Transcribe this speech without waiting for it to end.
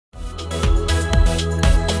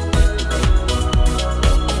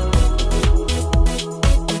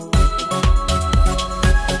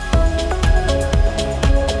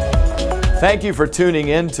Thank you for tuning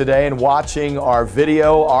in today and watching our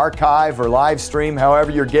video archive or live stream, however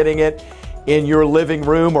you're getting it, in your living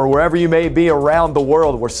room or wherever you may be around the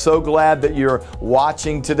world. We're so glad that you're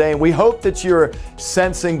watching today, and we hope that you're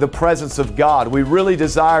sensing the presence of God. We really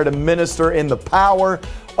desire to minister in the power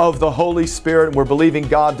of the Holy Spirit, and we're believing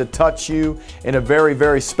God to touch you in a very,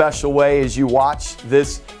 very special way as you watch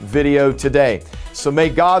this video today. So may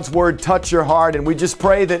God's Word touch your heart, and we just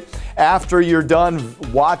pray that after you're done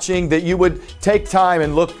watching, that you would take time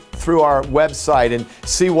and look through our website and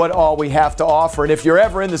see what all we have to offer. And if you're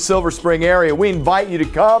ever in the Silver Spring area, we invite you to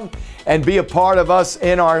come and be a part of us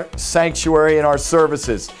in our sanctuary and our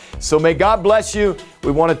services. So may God bless you.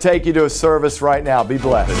 We want to take you to a service right now. Be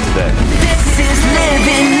blessed today. This is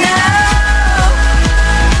living now.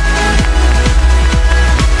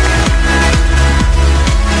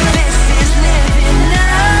 This is living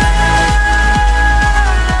now.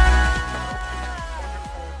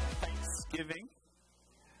 Thanksgiving.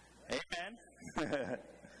 Amen.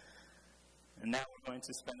 And now we're going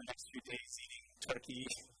to spend the next few days eating turkey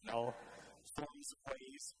in all forms of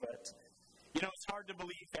ways. But, you know, it's hard to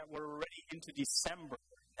believe that we're already into December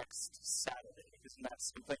next Saturday. Isn't that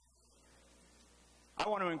something? I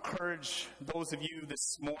want to encourage those of you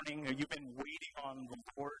this morning who you've been waiting on the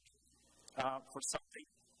Lord for something.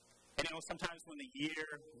 And, you know, sometimes when the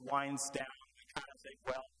year winds down, we kind of think,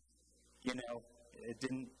 well, you know, it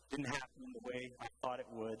didn't happen in the way I thought it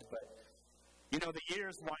would. But, you know, the year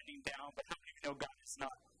is winding down, but how many of you know God is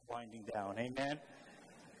not winding down? Amen?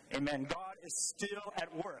 Amen. God is still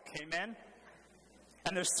at work. Amen?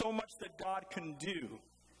 And there's so much that God can do,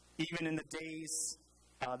 even in the days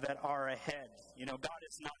that are ahead. You know, God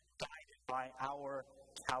is not guided by our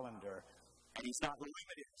calendar, and He's not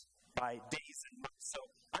limited by days and months. So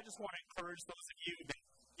I just want to encourage those of you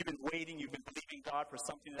you've been waiting, you've been believing God for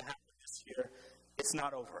something to happen this year. It's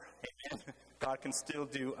not over. Amen. God can still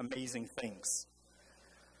do amazing things.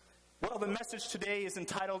 Well, the message today is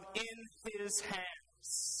entitled, In His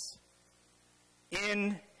Hands.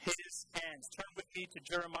 In His Hands. Turn with me to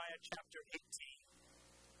Jeremiah chapter 18.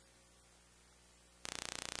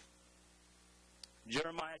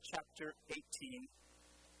 Jeremiah chapter 18.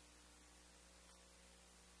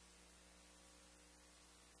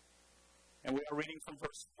 And we are reading from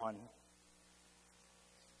verse 1.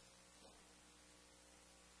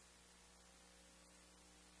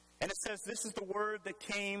 And it says, this is the word that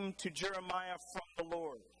came to Jeremiah from the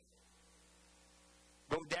Lord.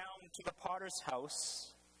 Go down to the potter's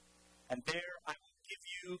house, and there I will give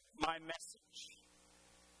you my message.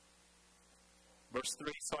 Verse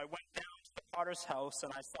 3, so I went down to the potter's house,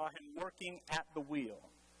 and I saw him working at the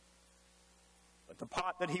wheel. But the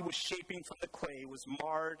pot that he was shaping from the clay was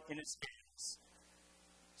marred in his hands.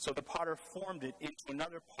 So the potter formed it into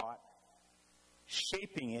another pot,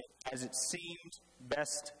 shaping it as it seemed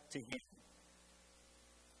best to him.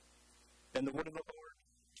 Then the word of the Lord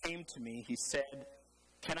came to me. He said,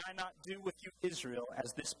 can I not do with you, Israel,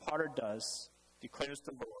 as this potter does, declares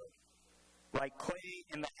the Lord? Like clay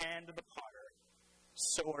in the hand of the potter,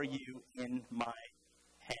 so are you in my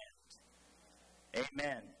hand.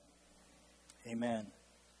 Amen. Amen.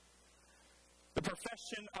 The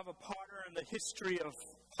profession of a potter and the history of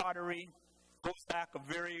pottery goes back a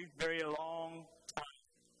very, very long time.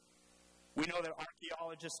 We know that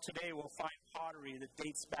archaeologists today will find pottery that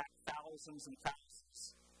dates back thousands and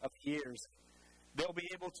thousands of years. They'll be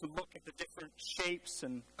able to look at the different shapes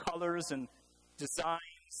and colors and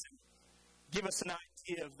designs and give us an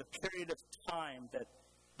idea of the period of time that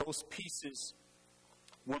those pieces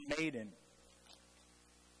were made in.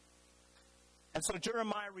 And so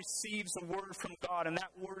Jeremiah receives a word from God, and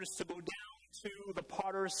that word is to go down to the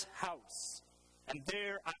potter's house. And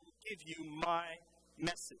there I will give you my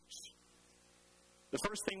message. The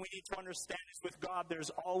first thing we need to understand is with God, there's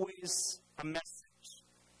always a message.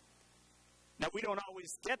 Now, we don't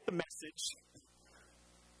always get the message,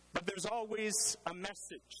 but there's always a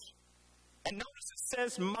message. And notice it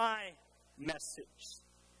says, my message.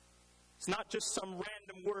 It's not just some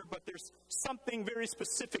random word, but there's something very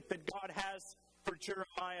specific that God has for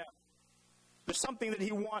Jeremiah. There's something that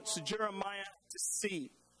he wants Jeremiah to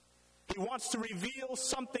see. He wants to reveal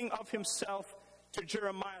something of himself to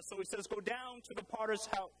Jeremiah. So he says, go down to the potter's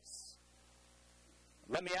house.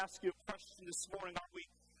 Let me ask you a question this morning.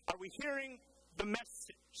 Are we hearing the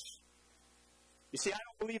message? You see, I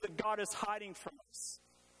don't believe that God is hiding from us.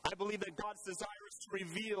 I believe that God's desire is to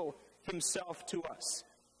reveal himself to us.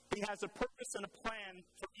 He has a purpose and a plan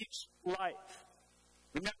for each life.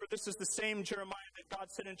 Remember, this is the same Jeremiah that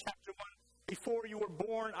God said in chapter 1, before you were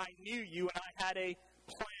born, I knew you, and I had a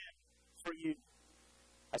plan for you.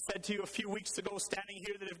 I said to you a few weeks ago, standing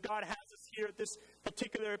here, that if God has us here here at this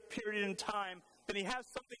particular period in time, then he has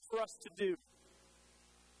something for us to do.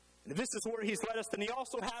 And if this is where he's led us, then he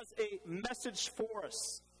also has a message for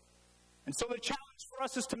us. And so the challenge for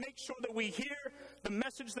us is to make sure that we hear the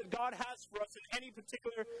message that God has for us in any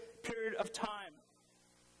particular period of time.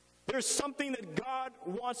 There's something that God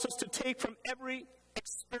wants us to take from every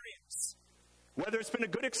experience. Whether it's been a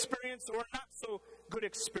good experience or not so good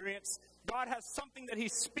experience, God has something that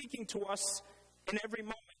he's speaking to us in every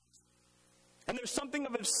moment. And there's something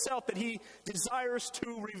of himself that he desires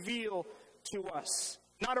to reveal to us.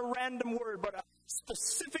 Not a random word, but a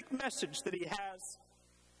specific message that he has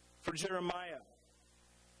for Jeremiah.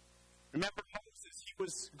 Remember Moses, he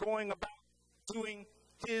was going about doing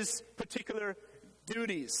his particular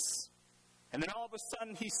duties. And then all of a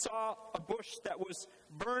sudden he saw a bush that was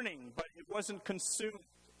burning, but it wasn't consumed.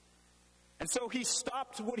 And so he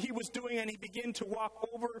stopped what he was doing and he began to walk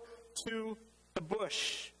over to the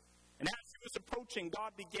bush. And as he was approaching,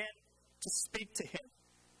 God began to speak to him.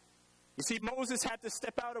 You see, Moses had to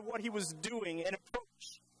step out of what he was doing and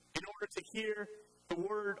approach in order to hear the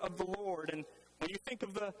word of the Lord. And when you think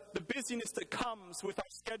of the busyness that comes with our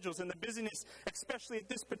schedules and the busyness, especially at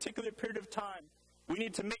this particular period of time, we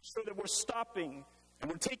need to make sure that we're stopping and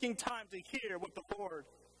we're taking time to hear what the Lord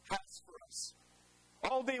has for us.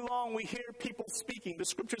 All day long we hear people speaking. The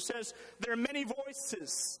scripture says there are many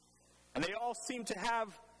voices and they all seem to have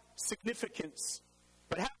significance.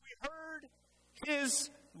 But have we heard his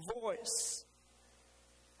voice?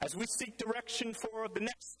 As we seek direction for the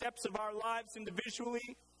next steps of our lives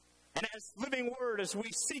individually, and as living word, as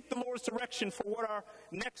we seek the Lord's direction for what our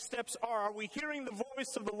next steps are we hearing the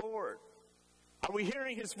voice of the Lord? Are we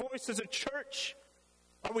hearing his voice as a church?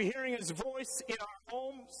 Are we hearing his voice in our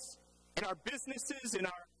homes, in our businesses, in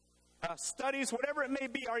our studies, whatever it may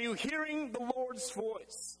be? Are you hearing the Lord's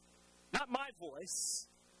voice? Not my voice,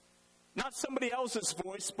 not somebody else's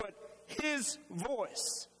voice, but his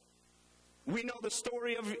voice. We know the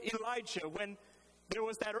story of Elijah when there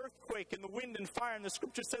was that earthquake and the wind and fire, and the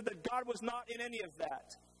scripture said that God was not in any of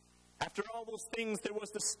that. After all those things, there was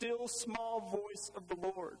the still small voice of the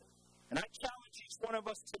Lord. And I challenge each one of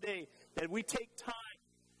us today that we take time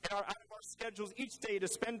out of our schedules each day to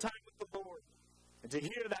spend time with the Lord and to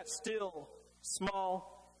hear that still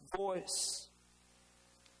small voice.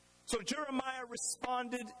 So Jeremiah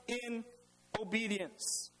responded in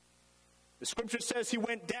obedience. The scripture says he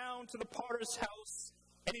went down to the potter's house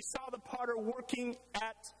and he saw the potter working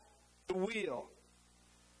at the wheel.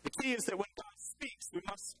 The key is that when God speaks, we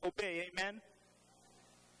must obey. Amen?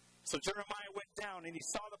 So Jeremiah went down and he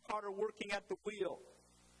saw the potter working at the wheel.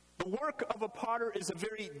 The work of a potter is a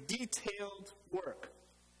very detailed work.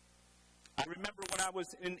 I remember when I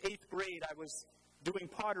was in 8th grade, I was doing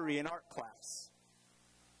pottery in art class.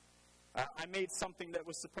 I made something that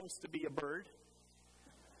was supposed to be a bird.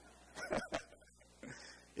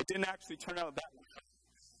 It didn't actually turn out that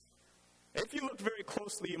way. If you look very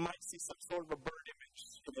closely, you might see some sort of a bird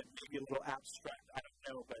image. Maybe a little abstract, I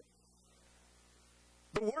don't know. But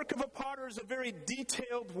the work of a potter is a very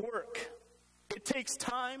detailed work. It takes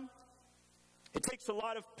time. It takes a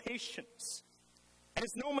lot of patience. And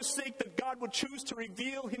it's no mistake that God would choose to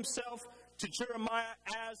reveal himself to Jeremiah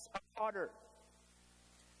as a potter.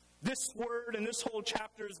 This word and this whole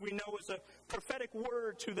chapter, as we know, is a prophetic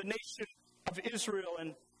word to the nation of Israel.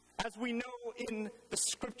 And as we know in the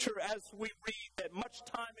scripture, as we read, that much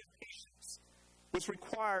time and patience was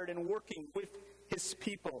required in working with his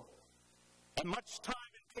people. And much time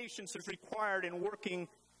and patience is required in working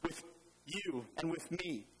with you and with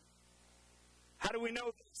me. How do we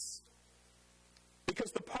know this?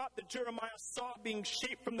 Because the pot that Jeremiah saw being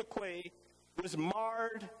shaped from the clay was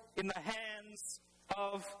marred in the hands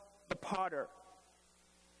of the potter.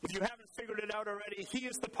 If you haven't figured it out already, he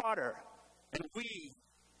is the potter, and we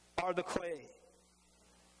are the clay.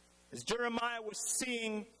 As Jeremiah was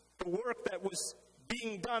seeing the work that was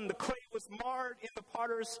being done, the clay was marred in the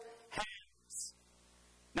potter's hands.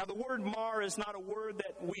 Now, the word mar is not a word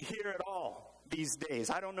that we hear at all these days.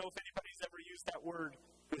 I don't know if anybody's ever used that word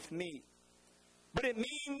with me. But it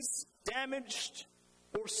means damaged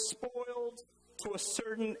or spoiled to a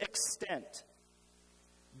certain extent.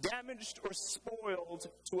 Damaged or spoiled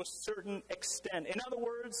to a certain extent. In other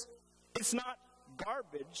words, it's not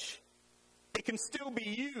garbage. It can still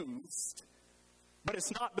be used, but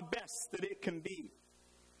it's not the best that it can be.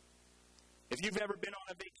 If you've ever been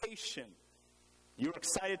on a vacation, you're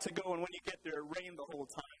excited to go, and when you get there, it rained the whole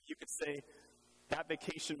time. You could say, that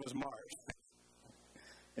vacation was marred.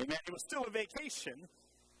 Amen. It was still a vacation,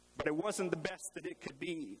 but it wasn't the best that it could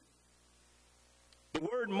be. The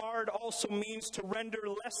word marred also means to render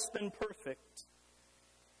less than perfect.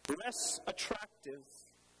 less attractive,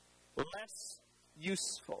 less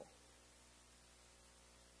useful.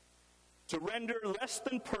 To render less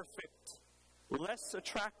than perfect, less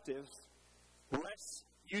attractive, less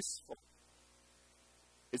useful.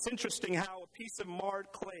 It's interesting how a piece of marred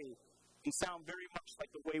clay can sound very much like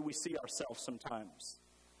the way we see ourselves sometimes.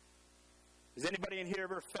 Has anybody in here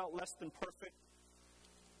ever felt less than perfect?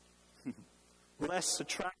 Less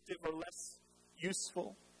attractive or less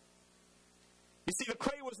useful? You see, the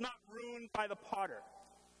clay was not ruined by the potter.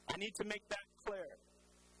 I need to make that clear.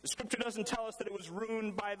 The scripture doesn't tell us that it was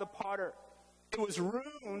ruined by the potter. It was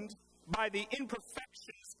ruined by the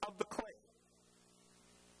imperfections of the clay.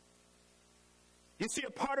 You see,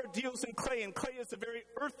 a potter deals in clay, and clay is a very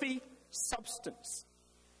earthy substance.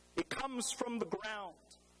 It comes from the ground.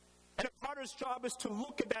 And a potter's job is to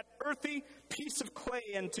look at that earthy piece of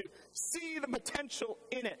clay and to see the potential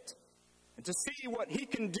in it, and to see what he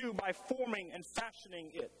can do by forming and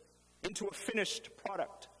fashioning it into a finished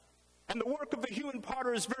product. And the work of the human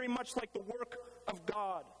potter is very much like the work of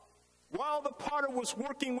God. While the potter was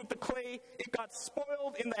working with the clay, it got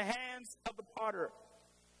spoiled in the hands of the potter.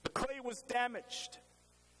 The clay was damaged.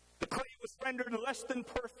 The clay was rendered less than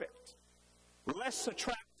perfect, less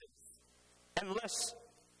attractive, and less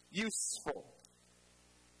useful.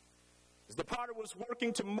 As the potter was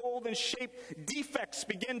working to mold and shape, defects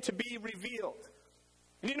began to be revealed.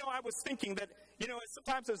 And I was thinking that,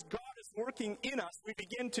 sometimes as God is working in us, we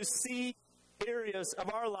begin to see areas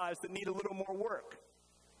of our lives that need a little more work.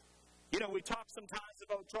 We talk sometimes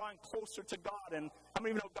about drawing closer to God, and how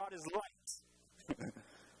many of you know God is light?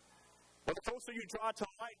 Well, the closer you draw to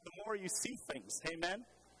light, the more you see things. Amen?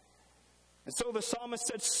 And so the psalmist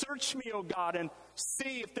said, "Search me, O God, and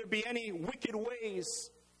see if there be any wicked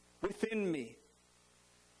ways within me."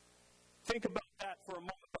 Think about that for a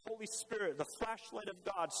moment. The Holy Spirit, the flashlight of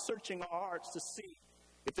God, searching our hearts to see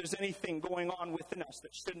if there's anything going on within us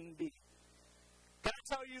that shouldn't be. Can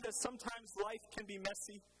I tell you that sometimes life can be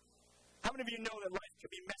messy? How many of you know that life can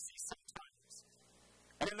be messy sometimes?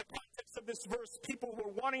 And in the context of this verse, people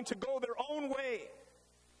were wanting to go their own way.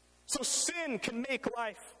 So sin can make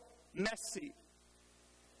life messy.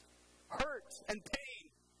 Hurt and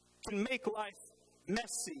pain can make life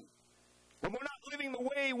messy. When we're not living the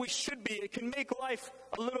way we should be, it can make life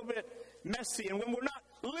a little bit messy. And when we're not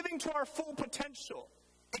living to our full potential,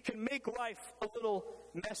 it can make life a little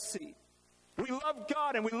messy. We love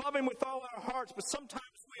God and we love Him with all our hearts, but sometimes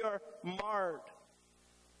we are marred.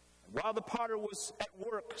 While the potter was at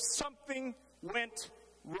work, something went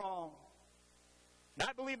wrong. And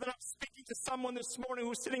I believe that I'm speaking to someone this morning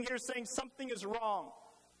who's sitting here saying something is wrong.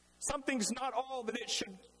 Something's not all that it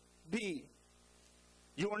should be.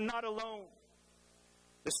 You are not alone.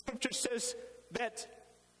 The scripture says that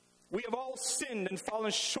we have all sinned and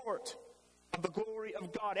fallen short of the glory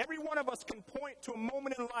of God. Every one of us can point to a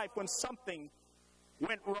moment in life when something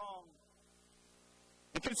went wrong.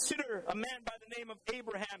 And consider a man by the name of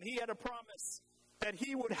Abraham. He had a promise that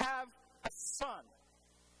he would have a son.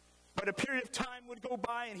 But a period of time would go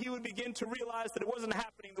by and he would begin to realize that it wasn't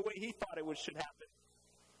happening the way he thought it should happen.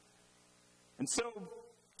 And so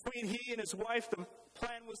between he and his wife, the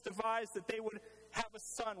plan was devised that they would have a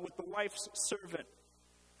son with the wife's servant.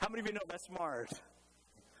 How many of you know that's marred?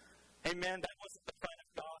 Amen. That wasn't the plan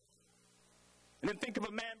of God. And then think of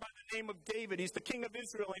a man by the name of David. He's the king of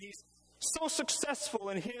Israel, and he's so successful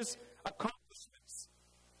in his accomplishments.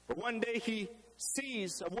 But one day he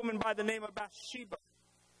sees a woman by the name of Bathsheba,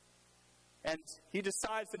 and he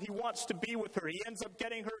decides that he wants to be with her. He ends up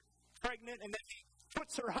getting her pregnant, and then he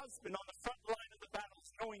puts her husband on the front line of the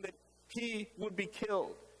battles, knowing that he would be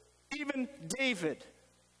killed. Even David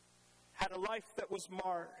had a life that was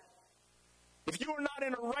marred. If you are not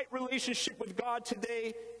in a right relationship with God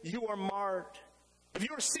today, you are marred. If you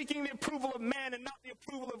are seeking the approval of man and not the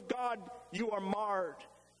approval of God, you are marred.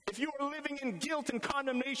 If you are living in guilt and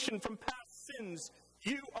condemnation from past sins,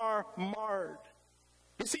 you are marred.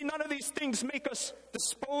 You see, none of these things make us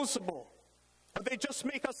disposable, but they just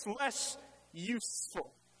make us less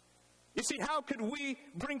useful. You see, how could we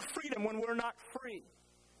bring freedom when we're not free?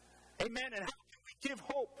 Amen. And how can we give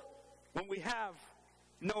hope when we have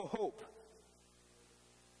no hope?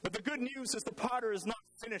 But the good news is the potter is not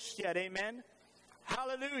finished yet. Amen.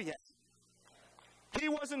 Hallelujah. He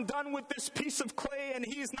wasn't done with this piece of clay, and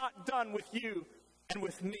he's not done with you and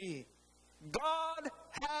with me. God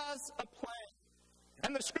has a plan.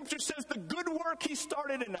 And the scripture says the good work he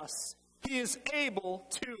started in us, he is able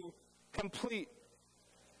to complete.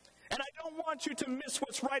 And I don't want you to miss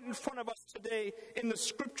what's right in front of us today in the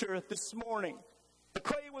scripture this morning. The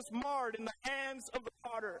clay was marred in the hands of the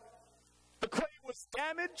potter. The clay was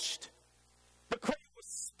damaged. The clay was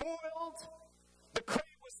spoiled. The clay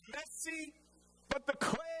was messy. But the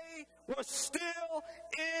clay was still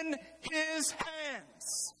in his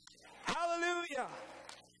hands. Hallelujah.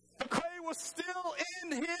 The clay was still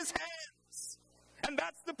in his hands. And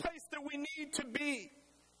that's the place that we need to be.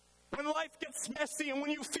 When life gets messy and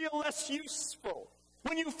when you feel less useful,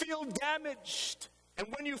 when you feel damaged, and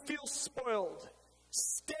when you feel spoiled,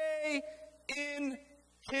 stay in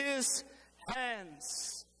his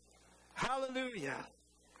hands. Hallelujah.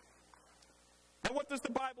 Now, what does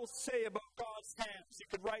the Bible say about God's hands? You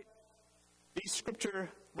could write these scripture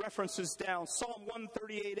references down. Psalm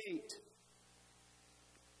 138:8.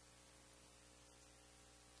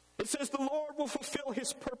 It says, the Lord will fulfill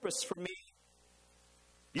his purpose for me.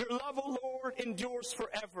 Your love, O Lord, endures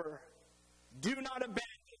forever. Do not abandon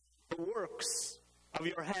the works of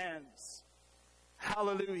your hands.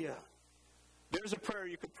 Hallelujah. There's a prayer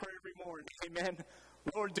you could pray every morning. Amen.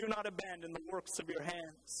 Lord, do not abandon the works of your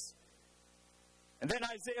hands. And then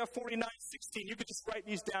Isaiah 49:16. You could just write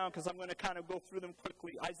these down because I'm going to kind of go through them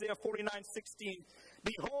quickly. Isaiah 49:16.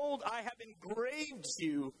 Behold, I have engraved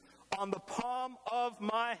you on the palm of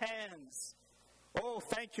my hands. Oh,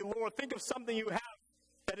 thank you, Lord. Think of something you have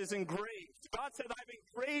that is engraved. God said,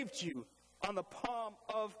 I've engraved you on the palm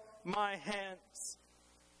of my hands.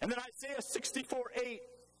 And then Isaiah 64:8.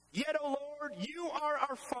 Yet, O Lord, you are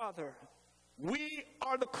our Father. We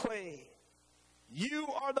are the clay. You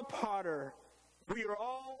are the potter. We are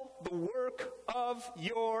all the work of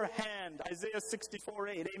your hand. Isaiah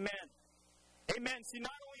 64:8. Amen. Amen. See,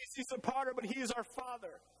 not only is he the potter, but he is our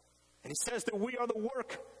Father. And he says that we are the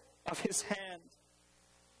work of his hand.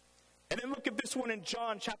 And then look at this one in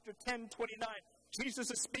John chapter 10:29.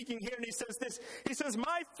 Jesus is speaking here and he says this. He says,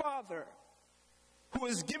 my Father, who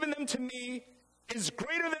has given them to me, is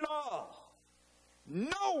greater than all.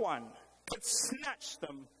 No one could snatch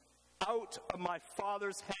them out of my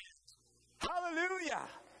Father's hand. Hallelujah.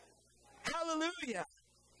 Hallelujah.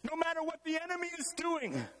 No matter what the enemy is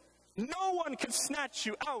doing, no one can snatch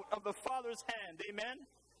you out of the Father's hand. Amen.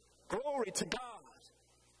 Glory to God.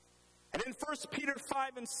 And in 1 Peter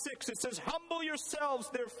 5:6, it says, humble yourselves,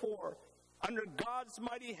 therefore, under God's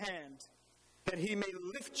mighty hand, that he may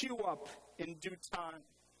lift you up in due time.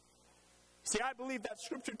 See, I believe that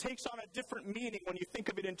scripture takes on a different meaning when you think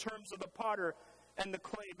of it in terms of the potter and the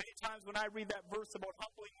clay. Many times when I read that verse about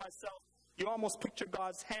humbling myself, you almost picture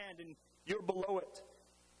God's hand and you're below it.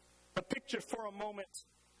 But picture for a moment,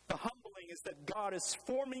 the humbling is that God is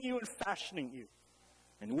forming you and fashioning you.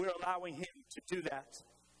 And we're allowing him to do that.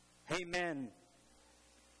 Amen.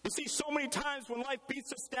 You see, so many times when life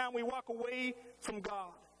beats us down, we walk away from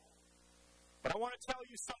God. But I want to tell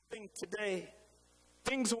you something today.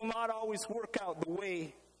 Things will not always work out the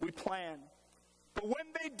way we plan. But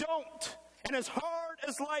when they don't, and as hard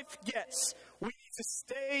as life gets, we need to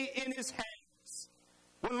stay in his hands.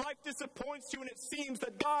 When life disappoints you and it seems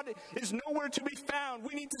that God is nowhere to be found,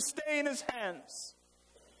 we need to stay in his hands.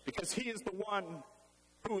 Because he is the one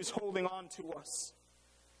who is holding on to us.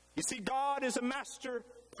 You see, God is a master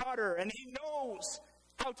potter, and he knows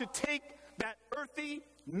how to take that earthy,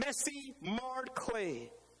 messy, marred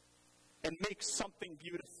clay and make something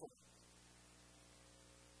beautiful.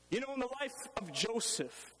 You know, in the life of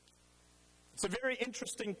Joseph, it's a very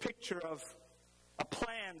interesting picture of a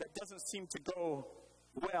plan that doesn't seem to go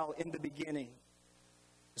well in the beginning.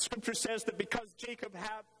 The scripture says that because Jacob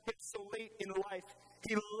had hit so late in life,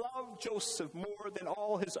 he loved Joseph more than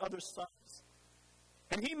all his other sons.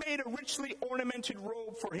 And he made a richly ornamented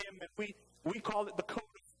robe for him, and we call it the coat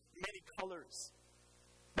of many colors.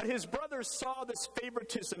 But his brothers saw this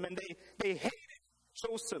favoritism, and they hated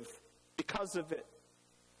Joseph because of it.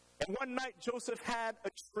 And one night, Joseph had a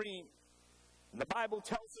dream. And the Bible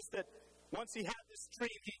tells us that once he had this dream,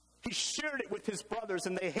 he shared it with his brothers,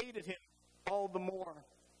 and they hated him all the more.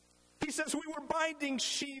 He says, we were binding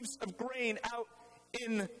sheaves of grain out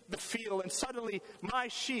in the field, and suddenly my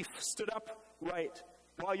sheaf stood upright,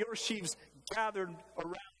 while your sheaves gathered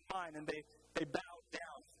around mine, and they bowed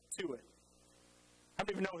down to it. I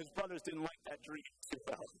don't even know his brothers didn't like that dream too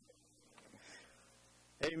well.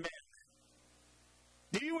 Amen.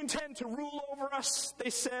 Do you intend to rule over us? They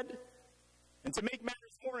said. And to make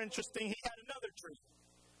matters more interesting, he had another dream.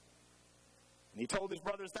 And he told his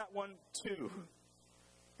brothers that one too.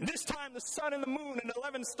 And this time the sun and the moon and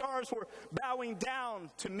 11 stars were bowing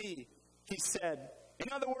down to me, he said.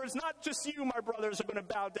 In other words, not just you, my brothers, are going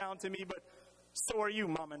to bow down to me, but so are you,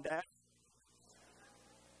 Mom and Dad.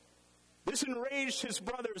 This enraged his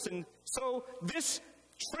brothers, and so this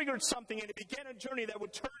triggered something, and it began a journey that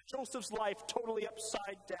would turn Joseph's life totally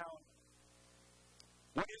upside down.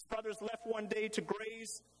 When his brothers left one day to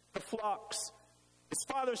graze the flocks, His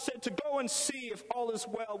father said to go and see if all is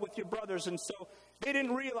well with your brothers. And so they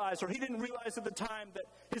didn't realize, or he didn't realize at the time, that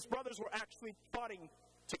his brothers were actually plotting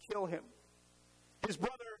to kill him. His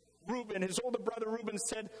brother Reuben, his older brother Reuben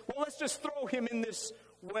said, well, let's just throw him in this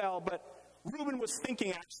well. But Reuben was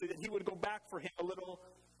thinking actually that he would go back for him a little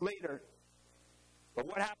later. But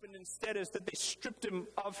what happened instead is that they stripped him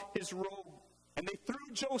of his robe and they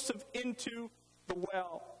threw Joseph into the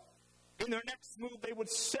well. In their next move, they would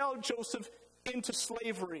sell Joseph into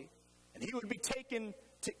slavery and he would be taken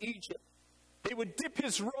to Egypt. They would dip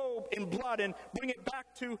his robe in blood and bring it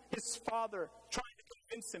back to his father, trying to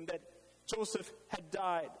convince him that Joseph had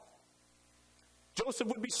died. Joseph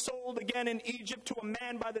would be sold again in Egypt to a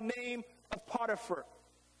man by the name of Potiphar.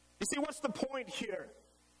 You see, what's the point here?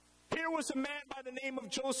 Here was a man by the name of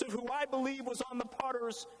Joseph who I believe was on the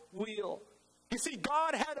potter's wheel. You see,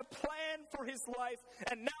 God had a plan for his life,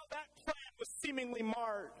 and now that plan was seemingly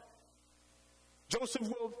marred. Joseph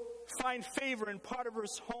will find favor in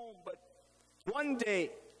Potiphar's home, but one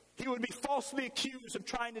day he would be falsely accused of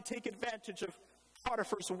trying to take advantage of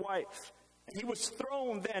Potiphar's wife, and he was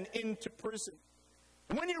thrown then into prison.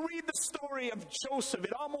 And when you read the story of Joseph,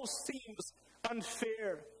 it almost seems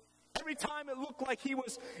unfair. Every time it looked like he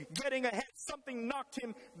was getting ahead, something knocked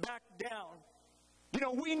him back down. You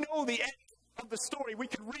know, we know the end of the story. We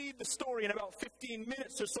could read the story in about 15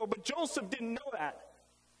 minutes or so, but Joseph didn't know that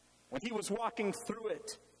when he was walking through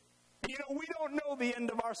it. And you know, we don't know the end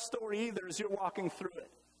of our story either as you're walking through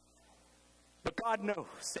it. But God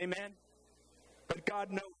knows, amen? But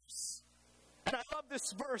God knows. And I love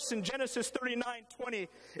this verse in Genesis 39:20.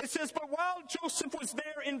 It says, but while Joseph was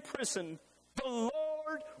there in prison, the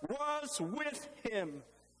Lord was with him.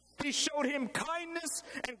 He showed him kindness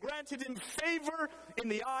and granted him favor in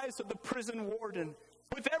the eyes of the prison warden.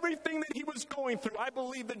 With everything that he was going through, I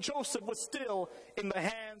believe that Joseph was still in the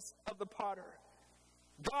hands of the potter.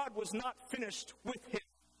 God was not finished with him.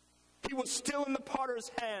 He was still in the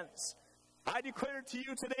potter's hands. I declare to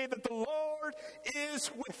you today that the Lord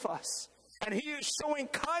is with us. And he is showing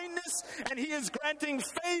kindness and he is granting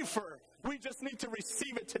favor. We just need to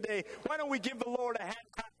receive it today. Why don't we give the Lord a hand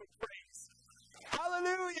clap of praise?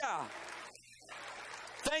 Hallelujah.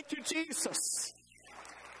 Thank you, Jesus.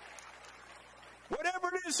 Whatever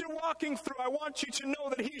it is you're walking through, I want you to know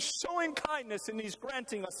that he's showing kindness and he's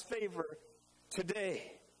granting us favor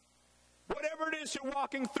today. Whatever it is you're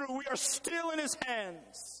walking through, we are still in his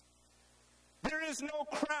hands. There is no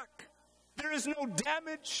crack. There is no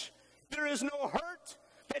damage. There is no hurt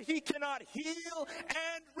that he cannot heal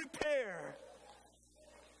and repair.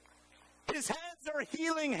 His hands are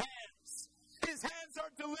healing hands. His hands are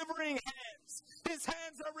delivering hands. His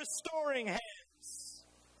hands are restoring hands.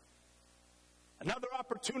 Another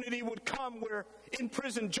opportunity would come where in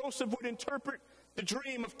prison Joseph would interpret the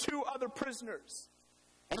dream of two other prisoners.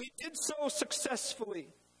 And he did so successfully.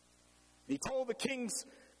 He told the king's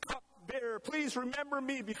cupbearer, please remember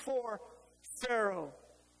me before Pharaoh.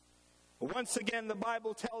 Once again, the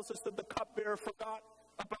Bible tells us that the cupbearer forgot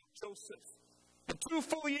about Joseph. And 2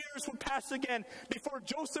 full years would pass again before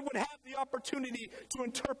Joseph would have the opportunity to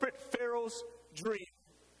interpret Pharaoh's dream.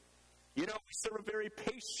 You know, we serve a very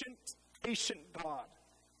patient God.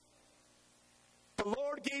 The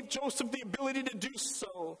Lord gave Joseph the ability to do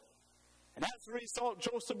so. And as a result,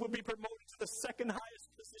 Joseph would be promoted to the second highest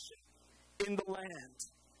position in the land.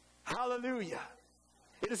 Hallelujah.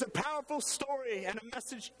 It is a powerful story and a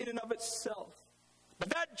message in and of itself.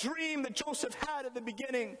 But that dream that Joseph had at the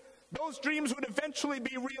beginning, those dreams would eventually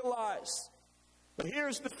be realized. But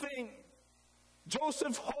here's the thing.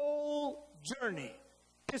 Joseph's whole journey,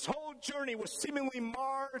 his whole journey was seemingly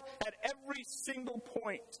marred at every single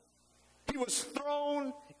point. He was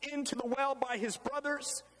thrown into the well by his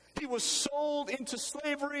brothers. He was sold into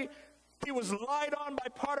slavery. He was lied on by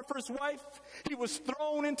Potiphar's wife. He was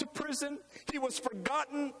thrown into prison. He was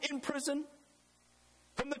forgotten in prison.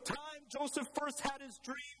 From the time Joseph first had his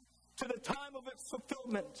dream to the time of its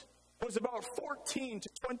fulfillment was about 14 to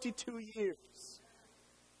 22 years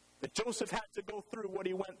that Joseph had to go through what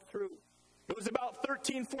he went through. It was about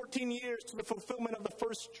 13, 14 years to the fulfillment of the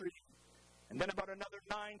first dream, and then about another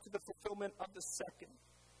 9 to the fulfillment of the second.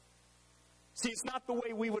 See, it's not the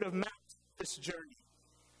way we would have mapped this journey.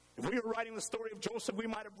 If we were writing the story of Joseph, we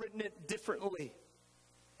might have written it differently.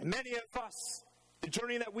 And many of us, the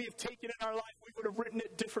journey that we have taken in our life, we would have written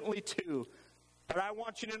it differently too. But I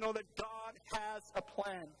want you to know that God has a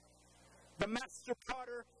plan. The master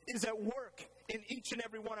potter is at work in each and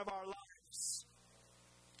every one of our lives.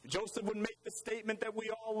 Joseph would make the statement that we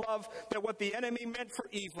all love, that what the enemy meant for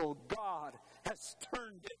evil, God has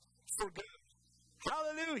turned it for good.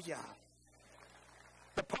 Hallelujah.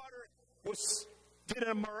 The potter was did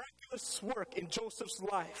a miraculous work in Joseph's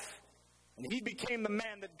life. And he became the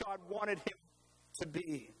man that God wanted him to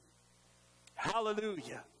be.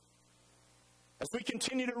 Hallelujah. As we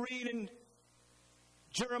continue to read in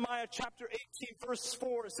Jeremiah chapter 18, verse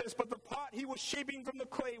 4, it says, "But the pot he was shaping from the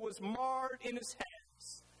clay was marred in his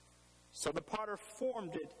hands. So the potter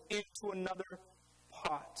formed it into another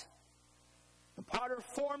pot." The potter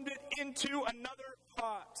formed it into another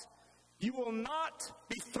pot. You will not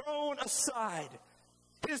be thrown aside.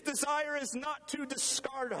 His desire is not to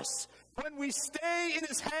discard us. When we stay in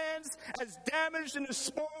his hands, as damaged and as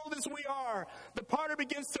spoiled as we are, the potter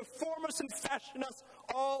begins to form us and fashion us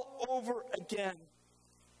all over again.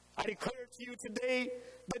 I declare to you today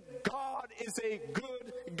that God is a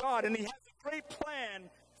good God, and he has a great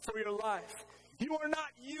plan for your life. You are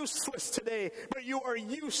not useless today, but you are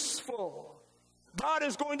useful. God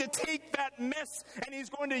is going to take that mess and he's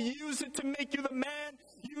going to use it to make you the man,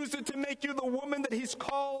 use it to make you the woman that he's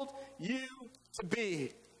called you to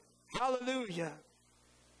be. Hallelujah.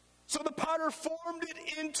 So the potter formed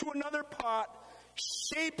it into another pot,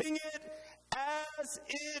 shaping it as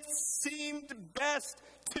it seemed best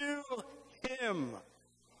to him.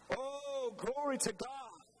 Oh, glory to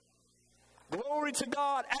God. Glory to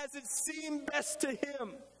God, as it seemed best to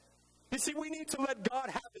him. You see, we need to let God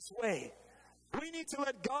have his way. We need to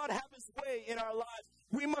let God have his way in our lives.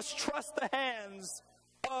 We must trust the hands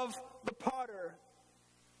of the potter.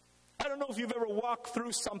 I don't know if you've ever walked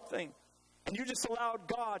through something and you just allowed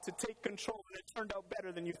God to take control and it turned out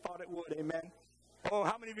better than you thought it would. Amen. Oh,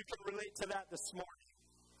 how many of you can relate to that this morning?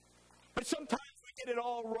 But sometimes we get it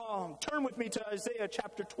all wrong. Turn with me to Isaiah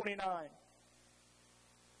chapter 29.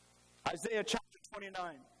 Isaiah chapter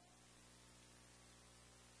 29.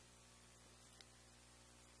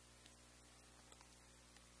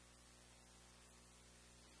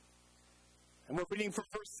 And we're reading from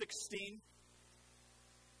verse 16.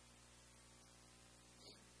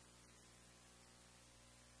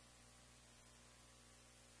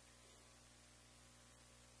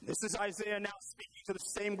 This is Isaiah now speaking to the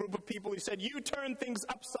same group of people. He said, "You turn things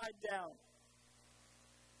upside down,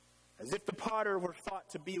 as if the potter were thought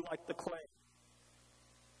to be like the clay.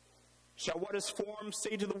 Shall what is formed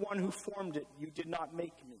say to the one who formed it, you did not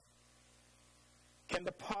make me? Can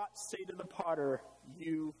the pot say to the potter,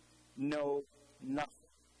 you know nothing?"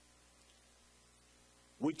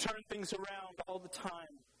 We turn things around all the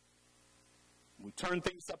time. We turn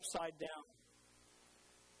things upside down.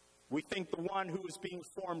 We think the one who is being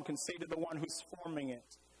formed can say to the one who's forming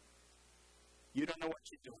it, "You don't know what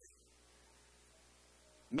you're doing."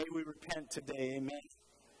 May we repent today, amen,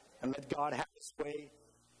 and let God have his way.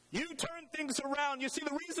 You turn things around. You see,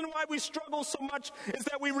 the reason why we struggle so much is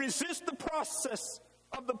that we resist the process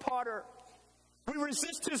of the potter. We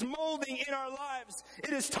resist his molding in our lives.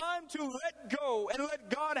 It is time to let go and let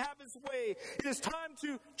God have his way. It is time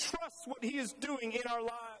to trust what he is doing in our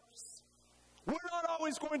lives. We're not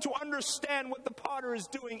always going to understand what the potter is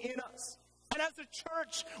doing in us. And as a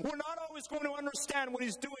church, we're not always going to understand what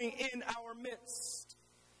he's doing in our midst.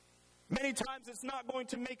 Many times it's not going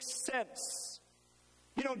to make sense.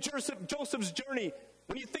 You know, Joseph's journey,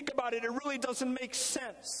 when you think about it, it really doesn't make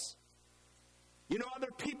sense. You know,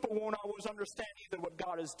 other people won't always understand either what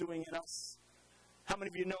God is doing in us. How many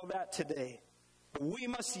of you know that today? But we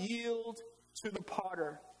must yield to the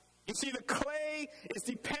potter. You see, the clay is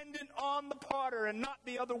dependent on the potter and not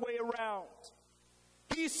the other way around.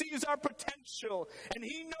 He sees our potential and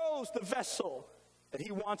he knows the vessel that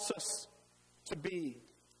he wants us to be.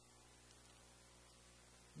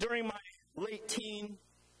 During my late teen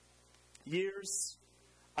years,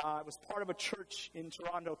 I was part of a church in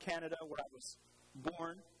Toronto, Canada, where I was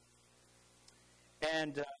born.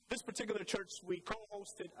 And this particular church, we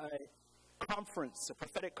co-hosted a conference, a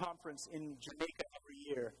prophetic conference in Jamaica every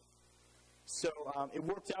year. So it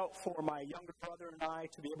worked out for my younger brother and I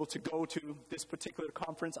to be able to go to this particular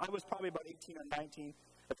conference. I was probably about 18 or 19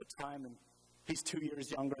 at the time, and he's 2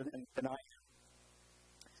 years younger than I am.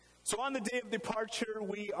 So on the day of departure,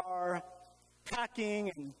 we are packing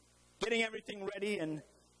and getting everything ready, and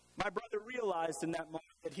my brother realized in that moment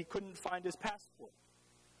that he couldn't find his passport.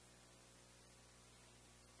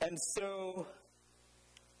 And so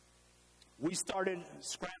we started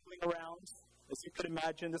scrambling around. As you could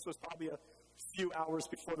imagine, this was probably a few hours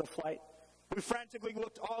before the flight. We frantically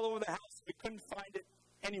looked all over the house. We couldn't find it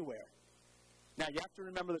anywhere. Now, you have to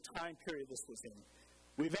remember the time period this was in.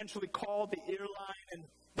 We eventually called the airline, and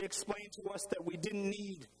they explained to us that we didn't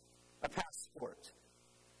need a passport.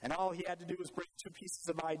 And all he had to do was bring 2 pieces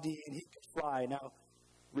of ID, and he could fly. Now,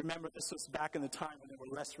 remember, this was back in the time when there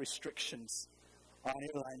were less restrictions on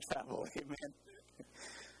airline travel. Amen.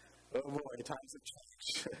 Oh boy, times have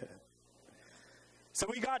changed. So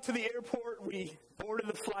we got to the airport, we boarded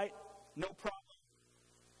the flight, no problem.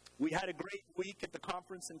 We had a great week at the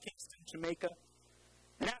conference in Kingston, Jamaica.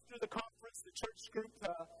 And after the conference, the church group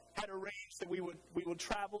had arranged that we would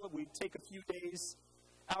travel and we'd take a few days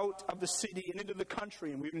out of the city and into the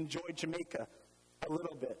country, and we'd enjoy Jamaica a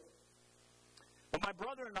little bit. But my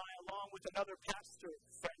brother and I, along with another pastor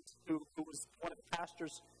friend who was one of the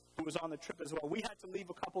pastors who was on the trip as well, we had to leave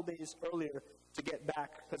a couple days earlier to get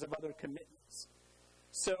back because of other commitments.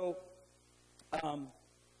 So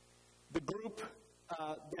the group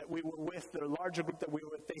that we were with, the larger group that we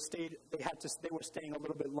were with, they were staying a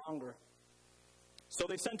little bit longer. So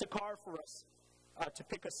they sent a car for us to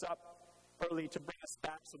pick us up early to bring us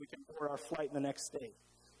back so we can board our flight the next day.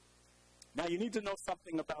 Now you need to know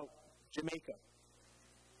something about Jamaica.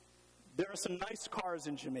 There are some nice cars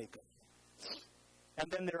in Jamaica. And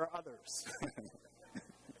then there are others.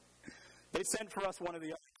 They sent for us one of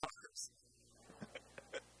the other cars.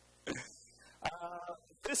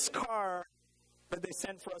 This car that they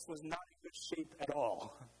sent for us was not in good shape at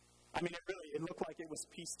all. I mean, it looked like it was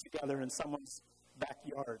pieced together in someone's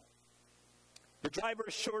backyard. The driver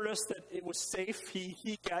assured us that it was safe.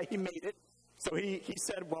 He made it. So he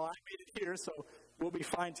said, well, I made it here, so we'll be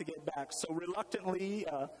fine to get back. So reluctantly,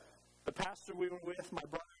 the pastor we were with, my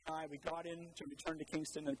brother and I, we got in to return to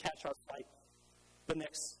Kingston and catch our flight the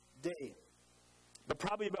next day. But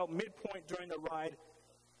probably about midpoint during the ride,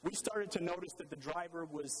 we started to notice that the driver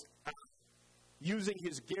was using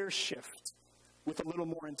his gear shift with a little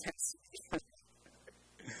more intensity.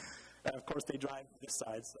 And of course, they drive this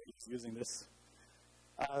side, so he's using this.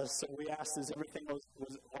 So we asked, is everything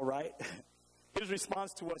was all right? His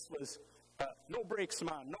response to us was, no brakes,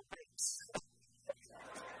 man, no brakes.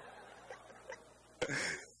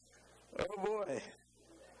 Oh, boy.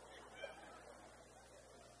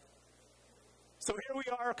 So here we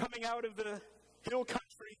are coming out of the hill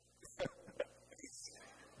country,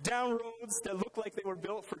 down roads that look like they were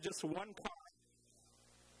built for just one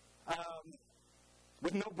car,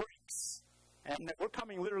 with no brakes. And we're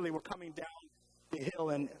coming down the hill,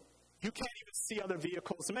 and you can't even see other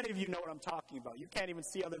vehicles. So many of you know what I'm talking about. You can't even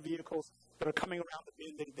see other vehicles that are coming around the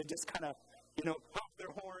bend. They just kind of, honk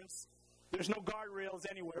their horns. There's no guardrails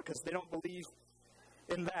anywhere because they don't believe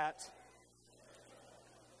in that.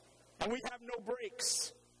 And we have no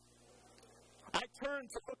brakes. I turned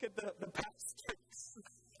to look at the pastor.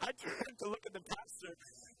 I turned to look at the pastor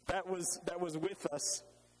that was with us.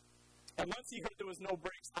 And once he heard there was no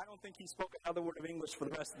brakes, I don't think he spoke another word of English for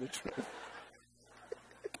the rest of the trip.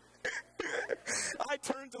 I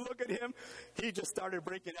turned to look at him. He just started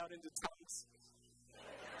breaking out into tongues.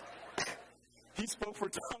 He spoke for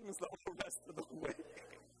tongues the whole rest of the way.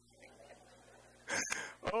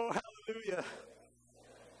 Oh, hallelujah.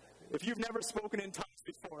 If you've never spoken in tongues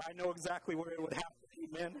before, I know exactly where it would happen.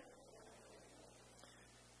 Amen.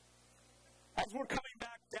 As we're coming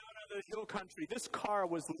back down out of the hill country, this car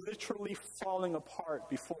was literally falling apart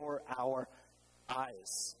before our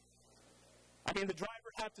eyes. I mean, the driver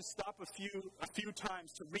had to stop a few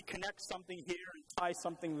times to reconnect something here and tie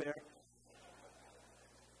something there.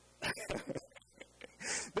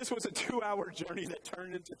 This was a 2-hour journey that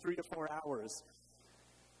turned into 3 to 4 hours.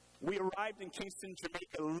 We arrived in Kingston,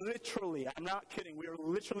 Jamaica, literally, I'm not kidding, we were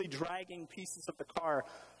literally dragging pieces of the car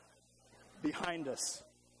behind us.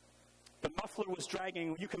 The muffler was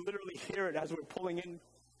dragging, you can literally hear it as we're pulling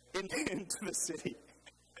into the city.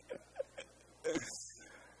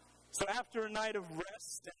 So after a night of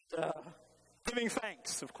rest and giving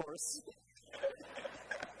thanks, of course.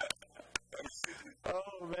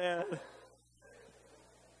 Oh, man.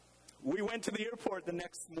 We went to the airport the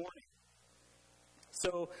next morning.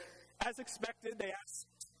 So, as expected, they asked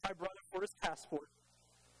my brother for his passport.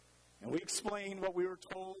 And we explained what we were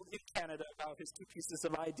told in Canada about his 2 pieces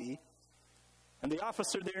of ID. And the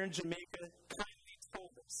officer there in Jamaica kindly told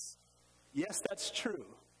us, yes, that's true.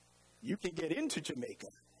 You can get into Jamaica,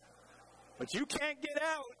 but you can't get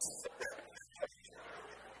out.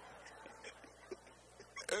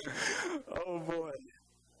 Oh, boy.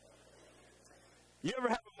 You ever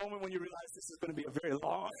have a moment when you realize this is going to be a very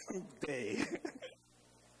long day?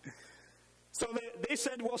 So they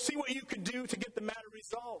said, well, see what you can do to get the matter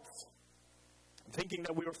resolved. Thinking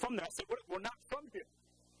that we were from there. I said, we're not from here.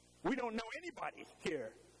 We don't know anybody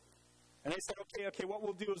here. And they said, okay, what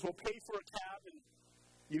we'll do is we'll pay for a cab and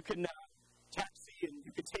you can taxi and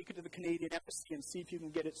you can take it to the Canadian Embassy and see if you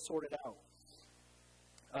can get it sorted out.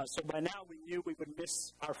 So by now we knew we would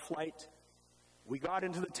miss our flight. We got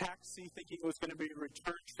into the taxi thinking it was going to be a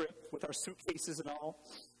return trip with our suitcases and all.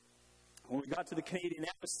 When we got to the Canadian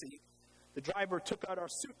Embassy, the driver took out our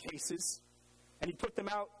suitcases and he put them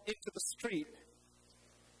out into the street.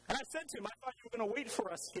 And I said to him, I thought you were going to wait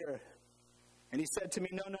for us here. And he said to me,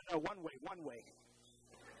 no, one way.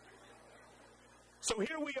 So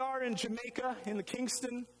here we are in Jamaica, in the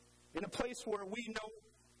Kingston, in a place where we know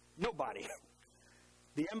nobody.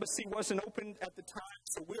 The embassy wasn't open at the time,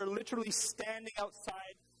 so we are literally standing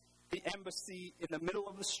outside the embassy in the middle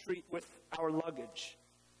of the street with our luggage.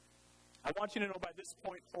 I want you to know by this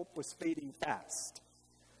point, hope was fading fast.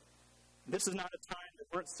 This is not a time there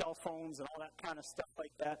weren't cell phones and all that kind of stuff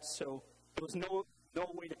like that, so there was no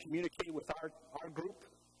way to communicate with our group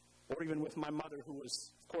or even with my mother, who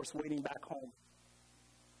was, of course, waiting back home.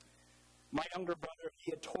 My younger brother,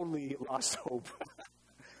 he had totally lost hope.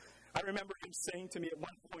 I remember him saying to me at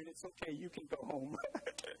one point, it's okay, you can go home.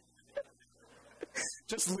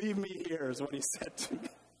 Just leave me here, is what he said to me.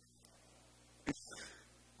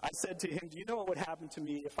 I said to him, do you know what would happen to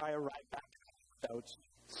me if I arrived back without you?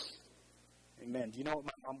 Amen. Do you know what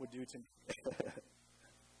my mom would do to me?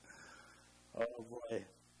 Oh, boy.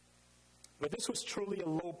 But this was truly a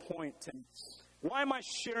low point. And why am I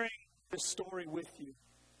sharing this story with you?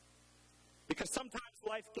 Because sometimes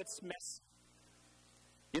life gets messy.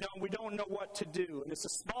 You know, we don't know what to do. And it's a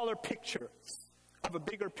smaller picture of a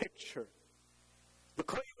bigger picture. The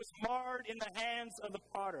clay was marred in the hands of the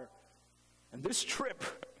potter. And this trip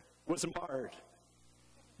was marred.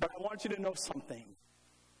 But I want you to know something.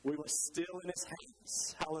 We were still in his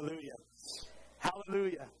hands. Hallelujah.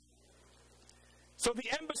 Hallelujah. So the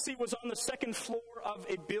embassy was on the second floor of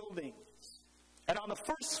a building. And on the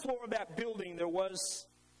first floor of that building, there was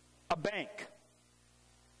a bank.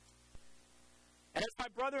 And as my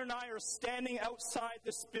brother and I are standing outside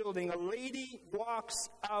this building, a lady walks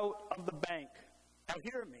out of the bank. Now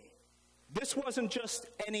hear me. This wasn't just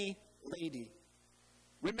any lady.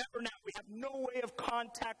 Remember now, we have no way of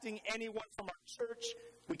contacting anyone from our church.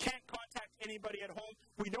 We can't contact anybody at home.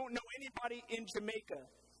 We don't know anybody in Jamaica.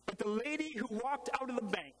 But the lady who walked out of the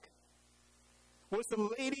bank was the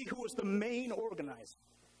lady who was the main organizer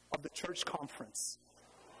of the church conference.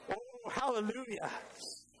 Oh, hallelujah.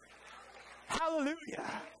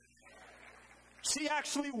 Hallelujah. She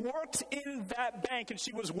actually worked in that bank, and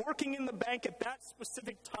she was working in the bank at that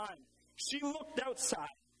specific time. She looked outside,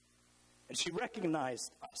 and she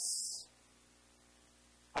recognized us.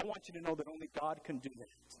 I want you to know that only God can do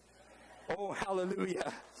that. Oh,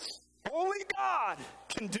 hallelujah. Only God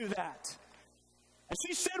can do that. And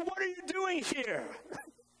she said, what are you doing here?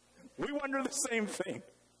 We wonder the same thing.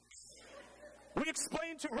 We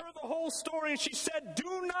explained to her the whole story, and she said,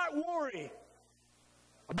 do not worry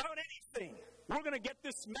about anything. We're going to get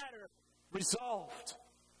this matter resolved.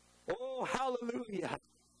 Oh, hallelujah.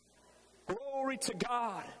 Glory to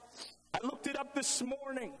God. I looked it up this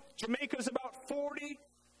morning. Jamaica's about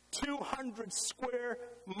 4,200 square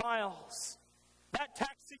miles. That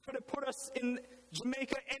taxi could have put us in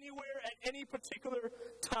Jamaica anywhere at any particular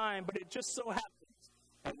time, but it just so happens,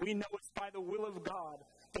 and we know it's by the will of God,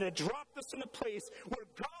 that it dropped us in a place where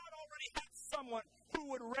God already had someone who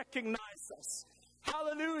would recognize us.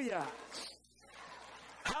 Hallelujah.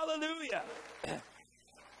 Hallelujah.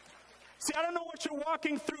 See, I don't know what you're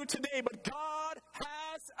walking through today, but God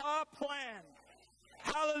has a plan.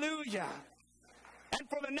 Hallelujah. And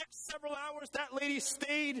for the next several hours, that lady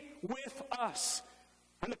stayed with us.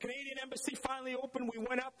 When the Canadian embassy finally opened, we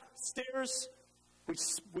went upstairs.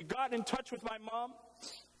 We got in touch with my mom.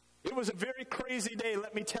 It was a very crazy day,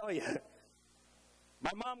 let me tell you.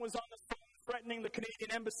 My mom was on the phone threatening the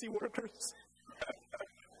Canadian embassy workers.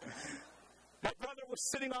 My brother was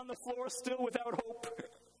sitting on the floor still without hope.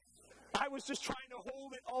 I was just trying to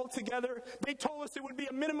hold it all together. They told us it would be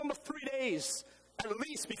a minimum of 3 days, at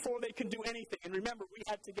least, before they could do anything. And remember, we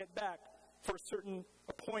had to get back for a certain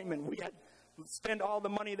appointment. We had to spend all the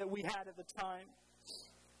money that we had at the time.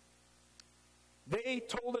 They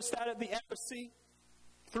told us that at the embassy,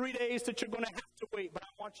 3 days that you're going to have to wait. But I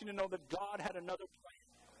want you to know that God had another plan.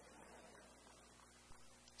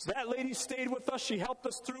 So that lady stayed with us. She helped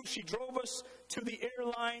us through. She drove us to the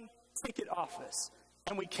airline ticket office.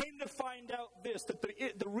 And we came to find out this, that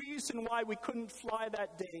the reason why we couldn't fly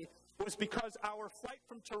that day was because our flight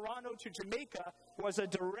from Toronto to Jamaica was a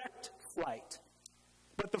direct flight.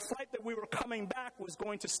 But the flight that we were coming back was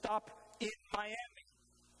going to stop in Miami.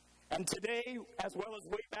 And today, as well as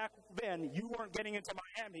way back then, you weren't getting into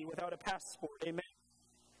Miami without a passport. Amen.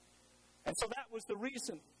 And so that was the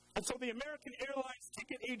reason. And so the American Airlines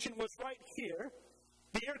ticket agent was right here.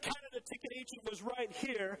 The Air Canada ticket agent was right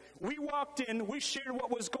here. We walked in. We shared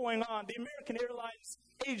what was going on. The American Airlines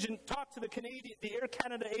agent talked to the Air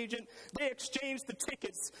Canada agent. They exchanged the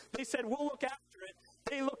tickets. They said, we'll look after it.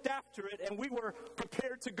 They looked after it, and we were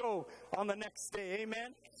prepared to go on the next day.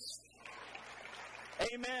 Amen?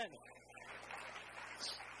 Amen.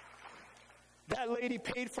 That lady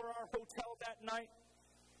paid for our hotel that night.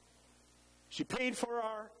 She paid for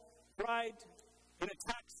our ride in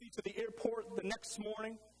a taxi to the airport the next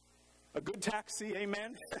morning. A good taxi,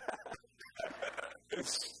 amen?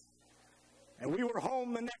 And we were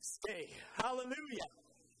home the next day. Hallelujah.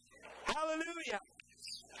 Hallelujah.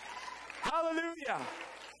 Hallelujah.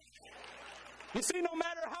 You see, no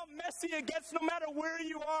matter how messy it gets, no matter where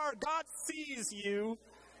you are, God sees you,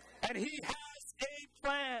 and He has a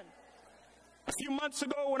plan. A few months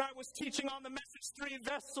ago when I was teaching on the message, 3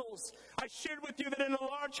 vessels, I shared with you that in a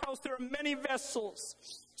large house there are many vessels,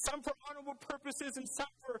 some for honorable purposes and some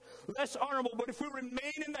for less honorable. But if we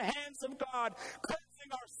remain in the hands of God,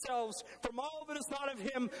 cleansing ourselves from all that is not of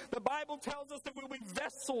Him, the Bible tells us that we'll be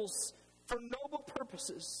vessels for noble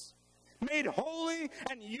purposes, made holy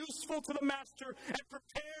and useful to the Master and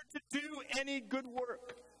prepared to do any good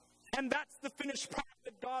work. And that's the finished product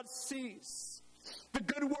that God sees. The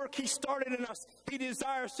good work He started in us, He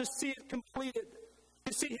desires to see it completed.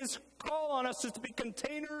 You see, His call on us is to be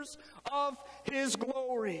containers of His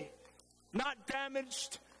glory. Not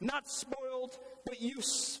damaged, not spoiled, but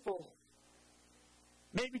useful.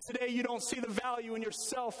 Maybe today you don't see the value in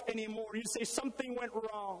yourself anymore. You say something went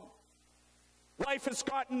wrong. Life has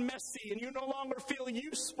gotten messy and you no longer feel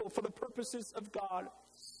useful for the purposes of God.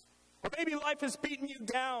 Or maybe life has beaten you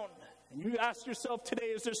down and you ask yourself today,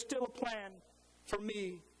 is there still a plan for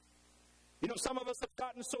me? You know, some of us have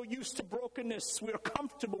gotten so used to brokenness, we are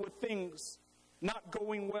comfortable with things not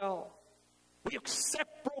going well. We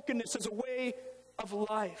accept brokenness as a way of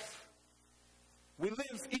life. We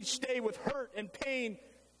live each day with hurt and pain,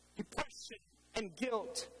 depression and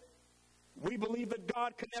guilt. We believe that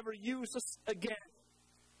God can never use us again.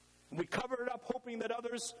 And we cover it up hoping that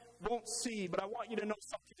others won't see. But I want you to know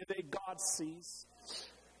something today. God sees.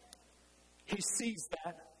 He sees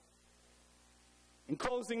that. In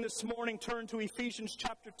closing this morning, turn to Ephesians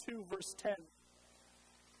chapter 2, verse 10.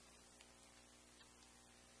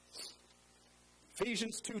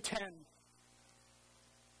 Ephesians 2:10.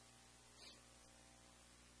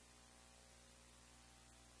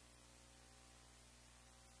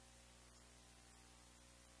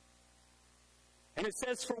 And it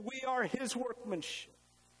says, for we are His workmanship,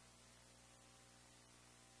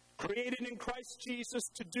 created in Christ Jesus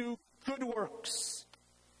to do good works,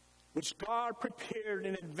 which God prepared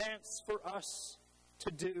in advance for us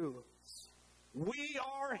to do. We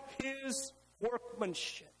are His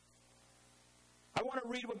workmanship. I want to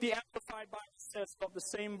read what the Amplified Bible says about the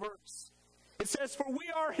same verse. It says, for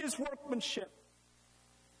we are His workmanship,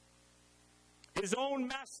 His own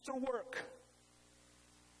masterwork,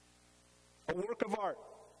 a work of art,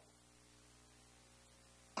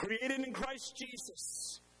 created in Christ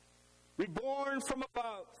Jesus, reborn from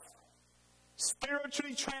above,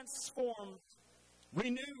 spiritually transformed,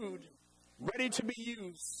 renewed, ready to be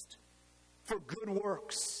used for good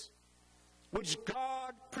works, which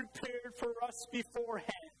God prepared for us beforehand,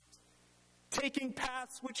 taking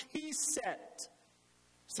paths which He set,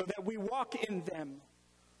 so that we walk in them,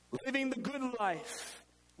 living the good life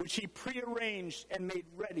which He prearranged and made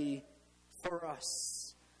ready for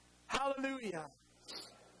us. Hallelujah.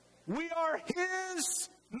 We are His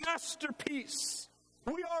masterpiece.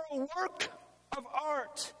 We are a work of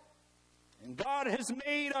art. And God has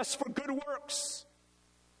made us for good works.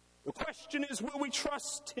 The question is, will we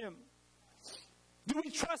trust Him? Do we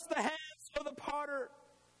trust the hands of the potter?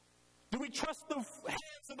 Do we trust the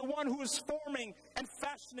hands of the one who is forming and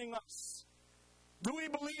fashioning us? Do we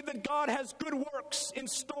believe that God has good works in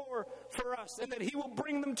store for us and that He will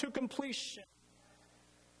bring them to completion?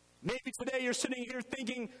 Maybe today you're sitting here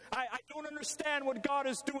thinking, I don't understand what God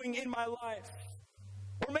is doing in my life.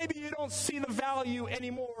 Or maybe you don't see the value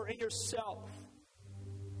anymore in yourself.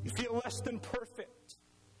 You feel less than perfect,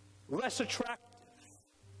 less attractive,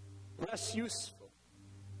 less useful.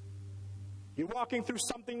 You're walking through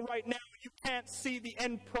something right now and you can't see the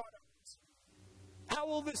end product. How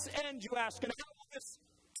will this end, you ask, and how will this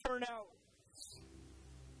turn out?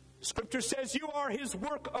 Scripture says you are His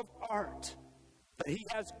work of art, that He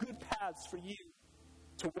has good paths for you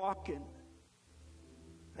to walk in.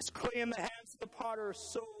 As clay in the hands of the potter,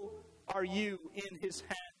 so are you in His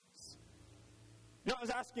hands. You know, I was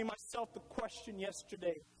asking myself the question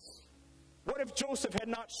yesterday, what if Joseph had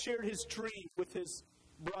not shared his dream with his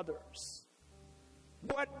brothers?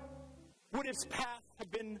 What would his path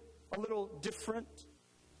have been a little different?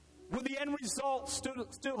 Would the end result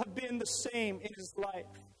still have been the same in his life?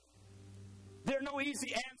 There are no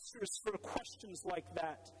easy answers for questions like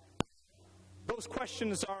that. Those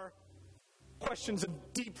questions are questions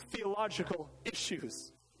of deep theological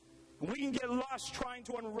issues. We can get lost trying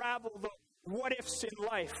to unravel the what ifs in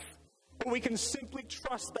life, but we can simply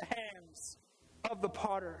trust the hands of the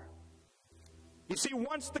potter. You see,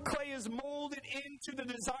 once the clay is molded into the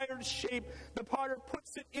desired shape, the potter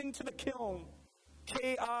puts it into the kiln.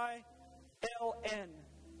 K-I-L-N.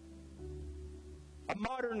 A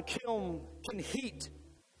modern kiln can heat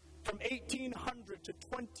from 1800 to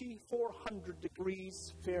 2400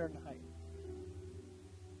 degrees Fahrenheit.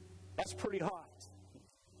 That's pretty hot.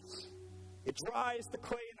 It dries the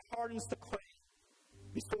clay and hardens the clay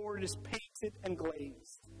before it is painted and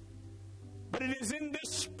glazed. But it is in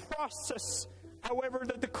this process, however,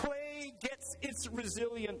 that the clay gets its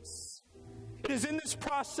resilience. It is in this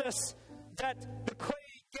process that the clay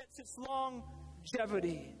gets its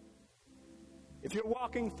longevity. If you're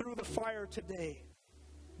walking through the fire today,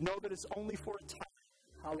 know that it's only for a time.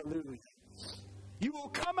 Hallelujah. You will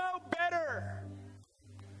come out better.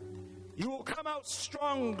 You will come out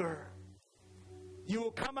stronger. You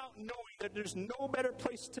will come out knowing that there's no better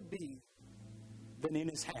place to be than in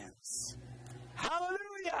His hands.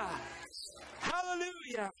 Hallelujah.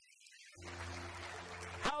 Hallelujah.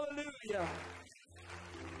 Hallelujah.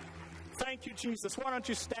 Thank you, Jesus. Why don't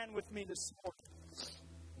you stand with me this morning?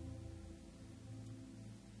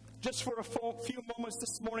 Just for a few moments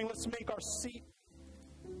this morning, let's make our seat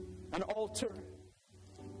an altar.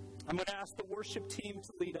 I'm going to ask the worship team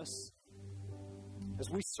to lead us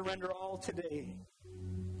as we surrender all today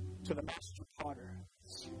to the Master Potter.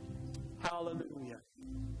 Hallelujah.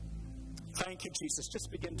 Thank you, Jesus.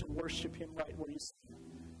 Just begin to worship Him right where you stand.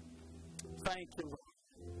 Thank you, Lord.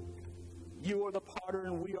 You are the potter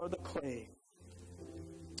and we are the clay.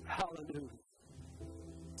 Hallelujah.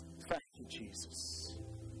 Thank you, Jesus.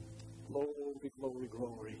 Glory, glory,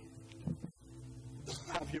 glory.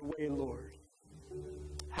 Have your way, Lord.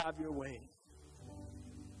 Have your way.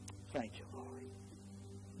 Thank you, Lord.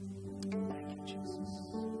 Thank you, Jesus.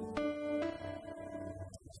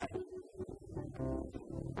 Thank you.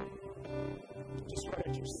 Just right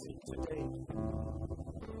at your seat today.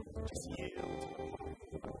 Just yield.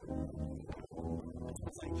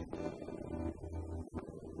 Thank you.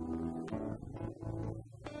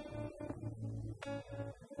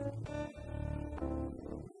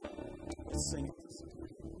 Let's sing it.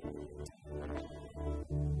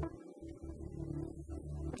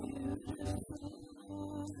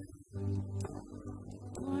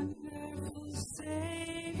 Wonderful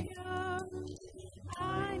Savior,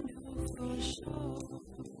 I know for sure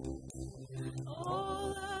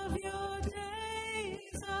all of your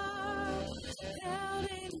days are held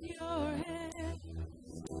in your hands,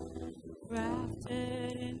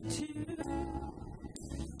 grafted into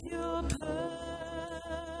your perfect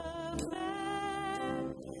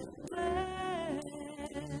plan.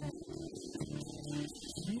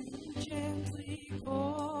 You gently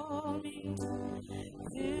call me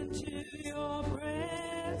into your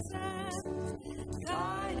presence,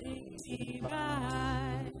 guiding me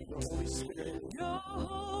by your Holy Spirit.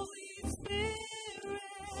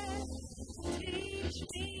 Teach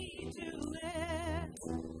me to live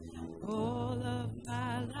all of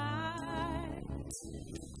my life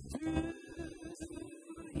through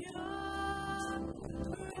your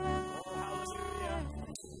grace.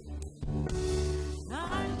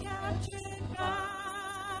 I'm captured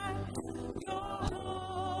by your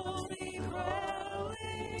holy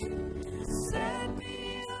dwelling. Set me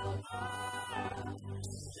apart.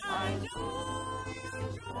 I know you're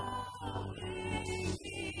drawing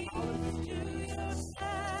me to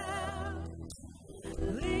yourself.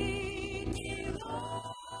 Lead me,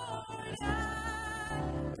 Lord, I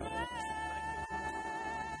pray.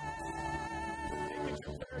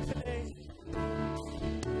 Today.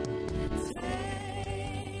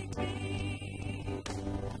 Take me,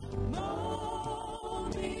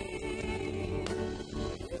 mold me,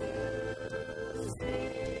 use me,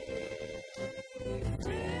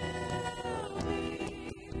 fill me.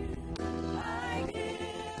 I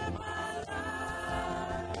give my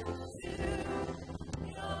life to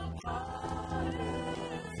your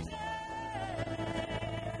potter's hand.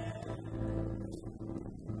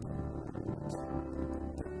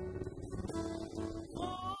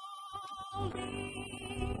 Hold me,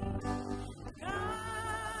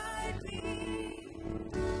 guide me,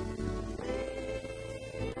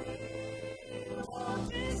 lead me, walk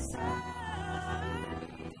beside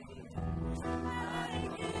me. I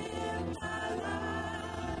give my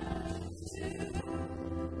life to the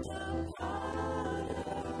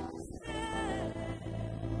potter's hand.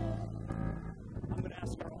 I'm going to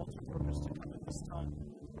ask our altar workers to come at this time.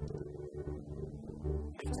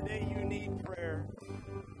 If today you need prayer.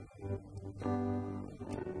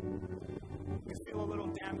 You feel a little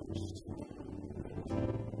damaged,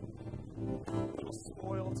 a little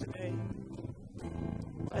spoiled today,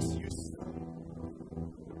 less useful.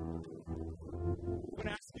 I'm going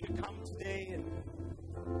to ask you to come today and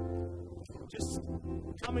just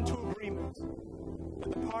come into agreement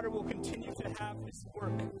that the potter will continue to have his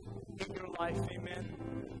work in your life. Amen.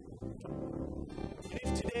 And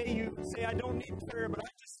if today you say, I don't need prayer, but I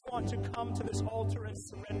just want to come to this altar and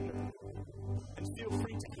surrender, and feel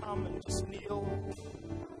free to come and just kneel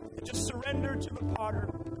and just surrender to the potter.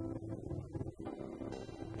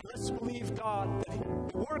 Let's believe God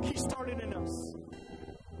that the work he started in us,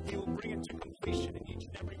 he will bring it to completion in each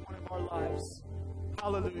and every one of our lives.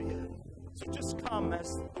 Hallelujah. So just come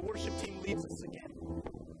as the worship team leads us again.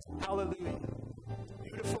 Hallelujah.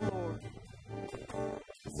 Beautiful Lord.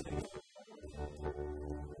 Sing.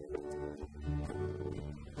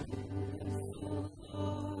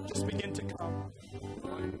 Just begin to come.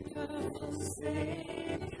 Wonderful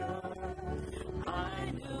Savior,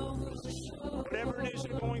 I know for sure. Whatever it is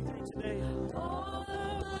you're going through today, All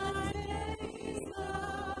of my days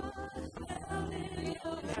are held in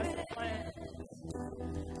your He has a plan.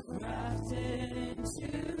 wrapped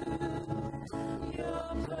into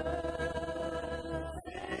your perfect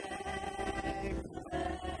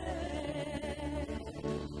plan.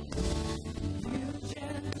 You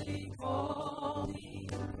gently call me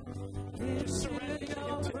Just surrender to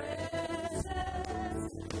Him today.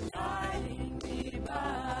 presence, guiding me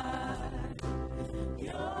by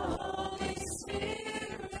your Holy Spirit.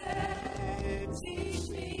 Teach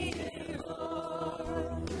me,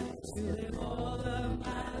 Lord, to live all of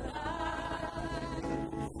my life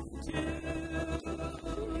to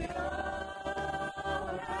your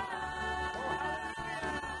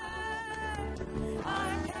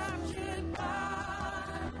I'm captured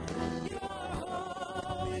by your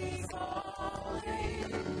holy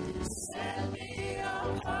calling. Set me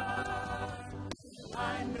apart.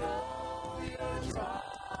 I know you're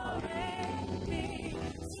drawing me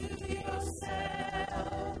to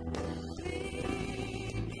yourself.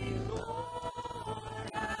 Lead me,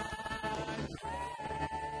 Lord, I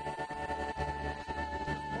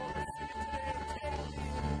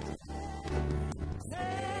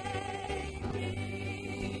take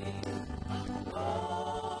me,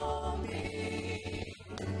 hold me,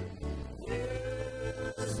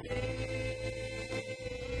 use me,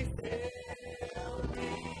 fill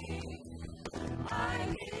me.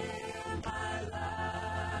 I give my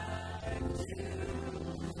life to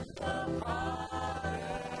the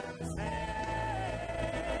potter's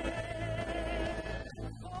hand.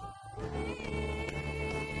 Hold me,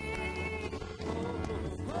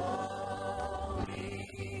 hold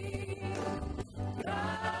me,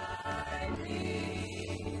 guide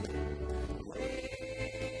me,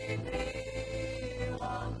 lead me,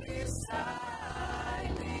 walk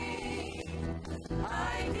beside me.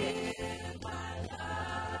 I give my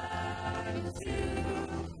life to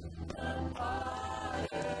the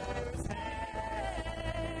potter's hand.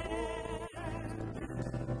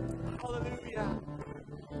 Hallelujah.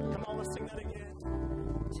 Come on, let's sing that again.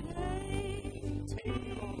 Take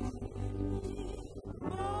me, Lord.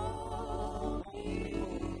 Mold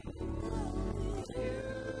me,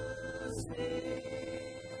 use me,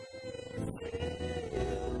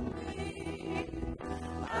 fill me.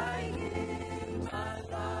 I give my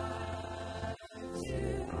life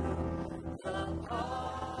to the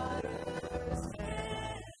potter's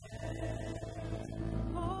hand.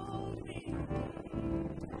 Hold me,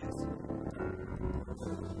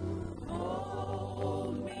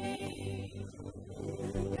 hold me,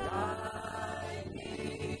 guide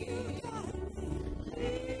me,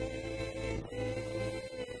 lead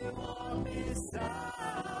me, walk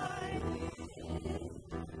beside me.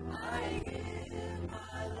 I give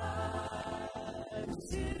my life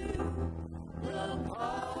to the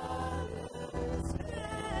potter's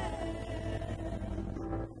hand.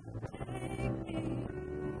 Take me.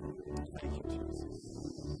 Thank you,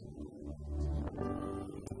 Jesus.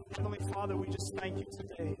 Heavenly Father, we just thank you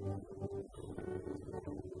today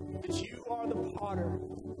that you are the potter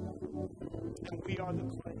and we are the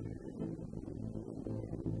clay.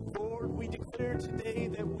 Lord, we declare today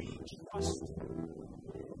that we trust you.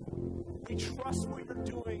 We trust what you're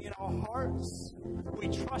doing in our hearts. We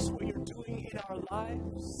trust what you're doing in our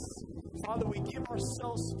lives. Father, we give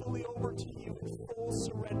ourselves fully over to you in full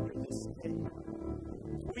surrender this day.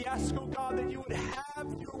 We ask, oh God, that you would have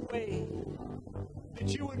your way,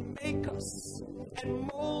 that you would make us and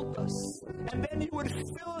mold us, and then you would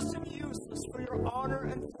fill us and use us for your honor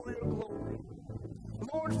and for your glory.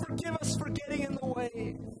 Lord, forgive us for getting in the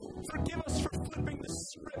way. Forgive us for flipping the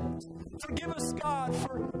script. Forgive us, God,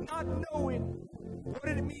 for not knowing what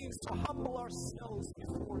it means to humble ourselves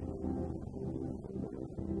before you.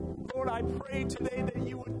 Lord, I pray today that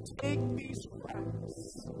you would take these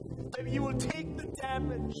cracks, that you would take the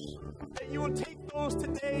damage, that you will take those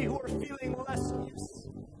today who are feeling less use.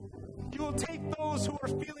 You will take those who are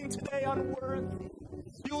feeling today unworthy.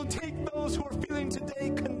 You will take those who are feeling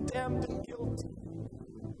today condemned and guilty.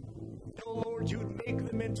 Oh Lord, you would make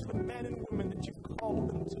them into the men and women that you've called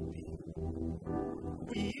them to be.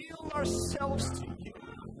 We yield ourselves to you.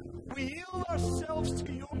 We yield ourselves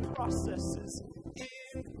to your processes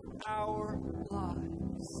in our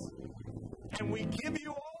lives. And we give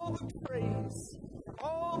you all the praise,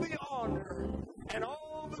 all the honor, and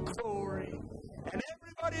all the glory. And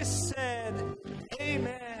everybody said,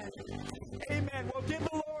 amen. Amen. Well, give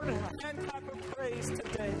the Lord a hand clap of praise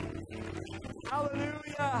today.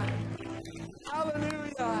 Hallelujah.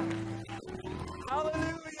 Hallelujah.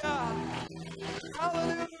 Hallelujah.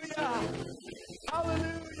 Hallelujah.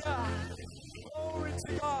 Hallelujah. Glory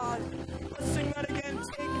to God. Let's sing that again.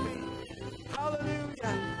 Take me.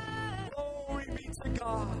 Hallelujah. Glory be to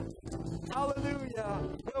God. Hallelujah.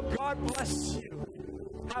 Well, God bless you.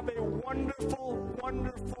 Have a wonderful,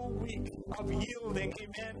 wonderful week of yielding,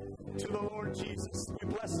 amen, to the Lord Jesus. We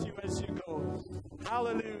bless you as you go.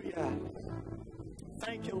 Hallelujah.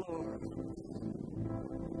 Thank you, Lord.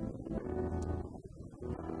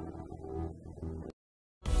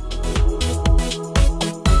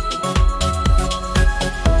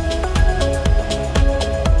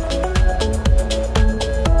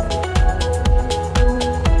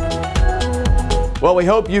 Well, we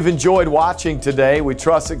hope you've enjoyed watching today. We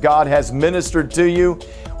trust that God has ministered to you.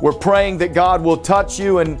 We're praying that God will touch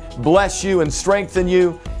you and bless you and strengthen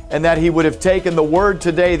you, and that He would have taken the word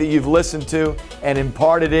today that you've listened to and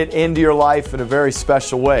imparted it into your life in a very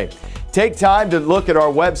special way. Take time to look at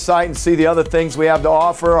our website and see the other things we have to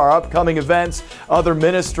offer, our upcoming events, other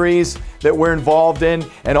ministries that we're involved in,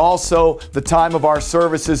 and also the time of our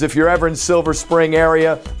services. If you're ever in Silver Spring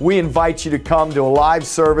area, we invite you to come to a live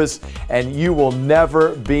service, and you will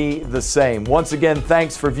never be the same. Once again,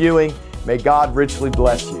 thanks for viewing. May God richly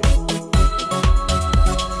bless you.